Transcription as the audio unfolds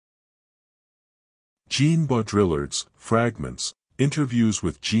Jean Baudrillard's Fragments, Interviews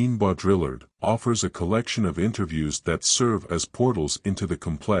with Jean Baudrillard, offers a collection of interviews that serve as portals into the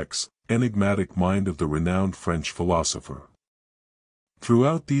complex, enigmatic mind of the renowned French philosopher.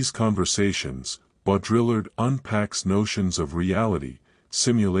 Throughout these conversations, Baudrillard unpacks notions of reality,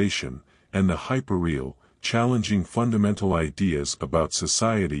 simulation, and the hyperreal, challenging fundamental ideas about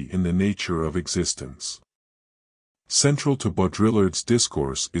society and the nature of existence. Central to Baudrillard's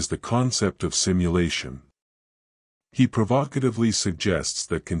discourse is the concept of simulation. He provocatively suggests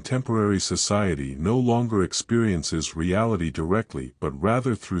that contemporary society no longer experiences reality directly but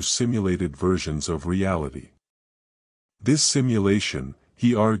rather through simulated versions of reality. This simulation,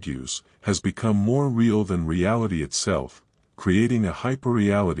 he argues, has become more real than reality itself, creating a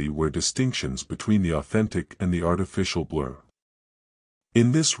hyperreality where distinctions between the authentic and the artificial blur.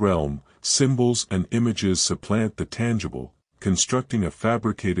 In this realm, symbols and images supplant the tangible, constructing a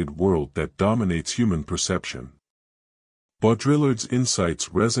fabricated world that dominates human perception. Baudrillard's insights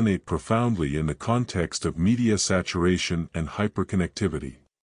resonate profoundly in the context of media saturation and hyperconnectivity.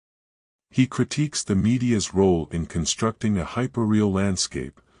 He critiques the media's role in constructing a hyperreal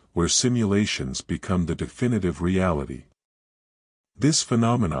landscape, where simulations become the definitive reality. This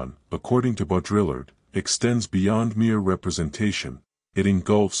phenomenon, according to Baudrillard, extends beyond mere representation. It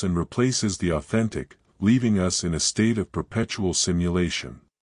engulfs and replaces the authentic, leaving us in a state of perpetual simulation.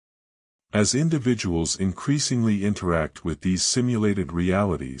 As individuals increasingly interact with these simulated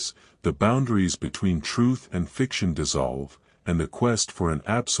realities, the boundaries between truth and fiction dissolve, and the quest for an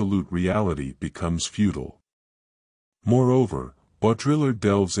absolute reality becomes futile. Moreover, Baudrillard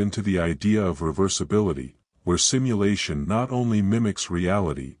delves into the idea of reversibility, where simulation not only mimics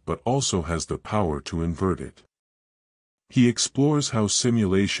reality but also has the power to invert it. He explores how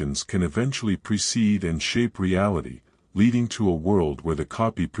simulations can eventually precede and shape reality, leading to a world where the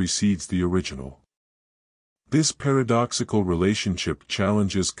copy precedes the original. This paradoxical relationship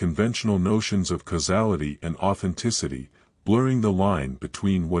challenges conventional notions of causality and authenticity, blurring the line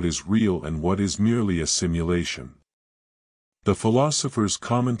between what is real and what is merely a simulation. The philosopher's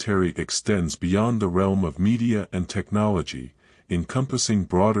commentary extends beyond the realm of media and technology, encompassing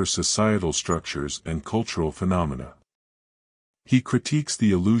broader societal structures and cultural phenomena. He critiques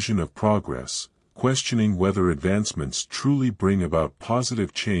the illusion of progress, questioning whether advancements truly bring about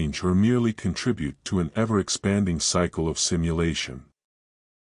positive change or merely contribute to an ever-expanding cycle of simulation.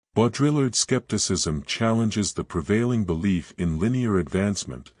 Baudrillard's skepticism challenges the prevailing belief in linear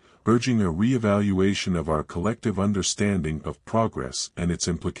advancement, urging a reevaluation of our collective understanding of progress and its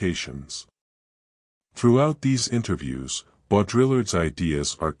implications. Throughout these interviews, Baudrillard's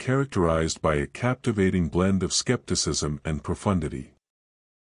ideas are characterized by a captivating blend of skepticism and profundity.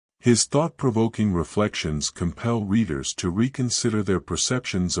 His thought-provoking reflections compel readers to reconsider their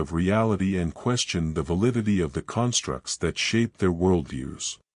perceptions of reality and question the validity of the constructs that shape their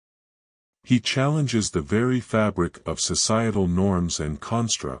worldviews. He challenges the very fabric of societal norms and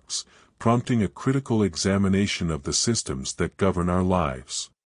constructs, prompting a critical examination of the systems that govern our lives.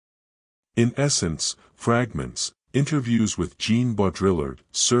 In essence, Fragments, Interviews with Jean Baudrillard,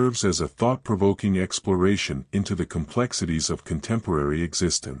 serves as a thought-provoking exploration into the complexities of contemporary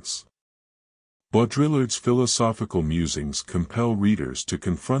existence. Baudrillard's philosophical musings compel readers to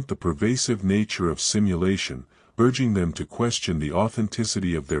confront the pervasive nature of simulation, urging them to question the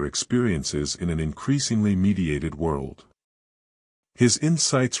authenticity of their experiences in an increasingly mediated world. His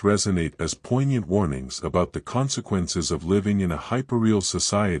insights resonate as poignant warnings about the consequences of living in a hyperreal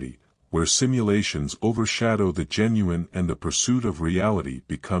society, where simulations overshadow the genuine and the pursuit of reality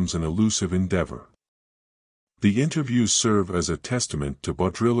becomes an elusive endeavor. The interviews serve as a testament to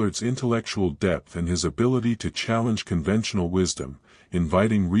Baudrillard's intellectual depth and his ability to challenge conventional wisdom,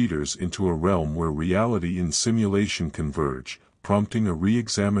 inviting readers into a realm where reality and simulation converge, prompting a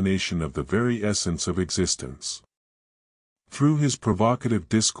re-examination of the very essence of existence. Through his provocative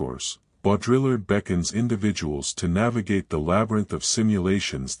discourse, Baudrillard beckons individuals to navigate the labyrinth of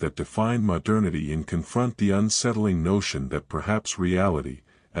simulations that define modernity and confront the unsettling notion that perhaps reality,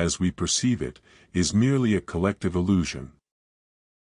 as we perceive it, is merely a collective illusion.